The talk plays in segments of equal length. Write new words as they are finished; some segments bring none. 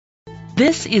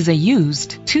This is a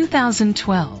used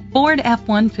 2012 Ford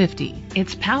F-150.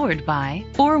 It's powered by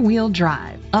four-wheel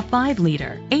drive, a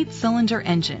 5-liter, 8-cylinder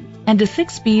engine, and a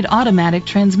 6-speed automatic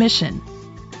transmission.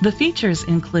 The features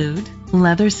include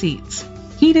leather seats,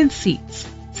 heated seats,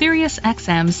 Sirius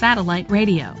XM satellite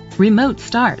radio, remote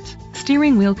start,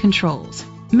 steering wheel controls,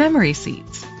 memory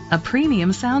seats, a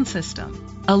premium sound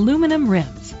system, aluminum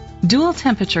rims, dual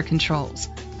temperature controls,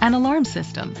 an alarm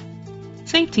system.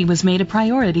 Safety was made a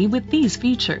priority with these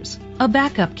features: a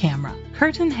backup camera,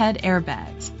 curtain head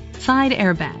airbags, side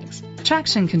airbags,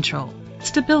 traction control,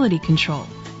 stability control,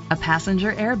 a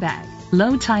passenger airbag,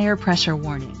 low tire pressure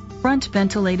warning, front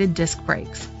ventilated disc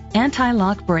brakes,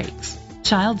 anti-lock brakes,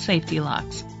 child safety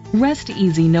locks. Rest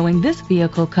easy knowing this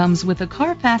vehicle comes with a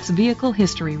Carfax Vehicle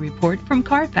History Report from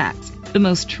Carfax, the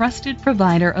most trusted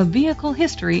provider of vehicle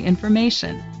history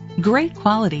information. Great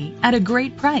quality at a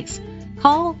great price.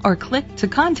 Call or click to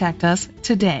contact us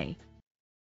today.